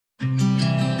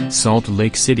Salt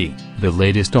Lake City, the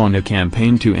latest on a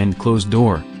campaign to end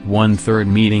closed-door, one-third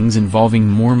meetings involving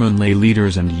Mormon lay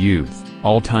leaders and youth,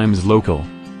 all times local.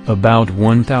 About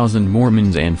 1,000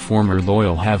 Mormons and former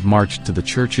loyal have marched to the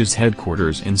church's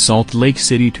headquarters in Salt Lake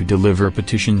City to deliver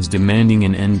petitions demanding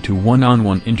an end to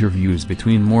one-on-one interviews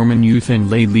between Mormon youth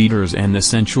and lay leaders and the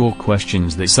sensual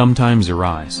questions that sometimes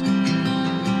arise.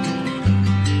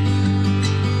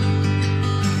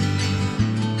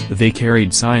 They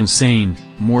carried signs saying,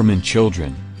 "Mormon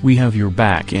children, we have your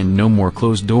back and no more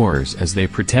closed doors," as they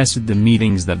protested the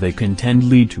meetings that they contend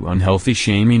lead to unhealthy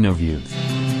shaming of youth.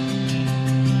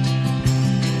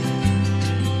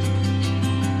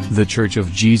 The Church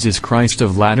of Jesus Christ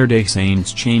of Latter-day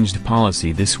Saints changed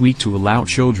policy this week to allow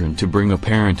children to bring a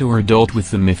parent or adult with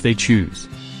them if they choose.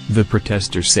 The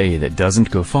protesters say that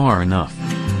doesn't go far enough.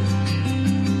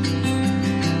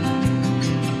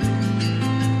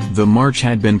 The march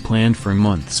had been planned for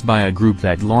months by a group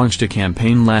that launched a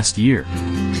campaign last year.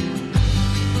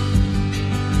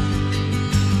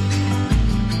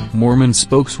 Mormon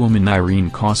spokeswoman Irene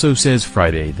Casso says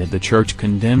Friday that the church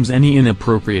condemns any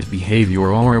inappropriate behavior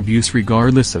or abuse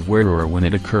regardless of where or when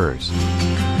it occurs.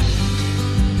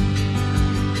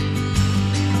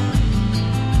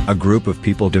 A group of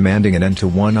people demanding an end to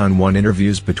one-on-one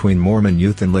interviews between Mormon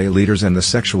youth and lay leaders and the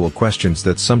sexual questions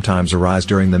that sometimes arise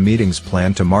during the meetings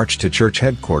plan to march to church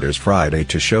headquarters Friday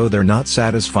to show they're not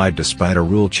satisfied despite a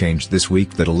rule change this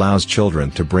week that allows children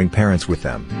to bring parents with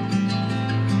them.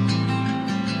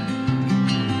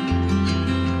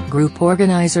 Group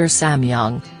organizer Sam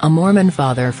Young, a Mormon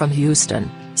father from Houston,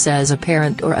 says a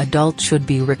parent or adult should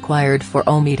be required for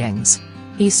all meetings.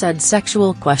 He said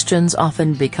sexual questions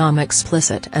often become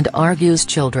explicit and argues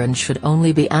children should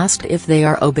only be asked if they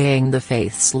are obeying the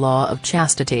faith's law of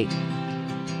chastity.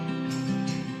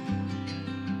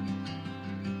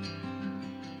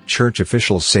 Church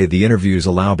officials say the interviews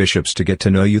allow bishops to get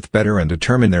to know youth better and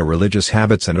determine their religious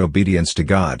habits and obedience to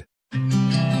God.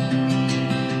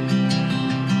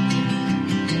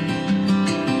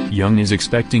 Young is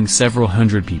expecting several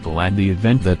hundred people at the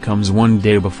event that comes one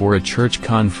day before a church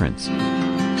conference.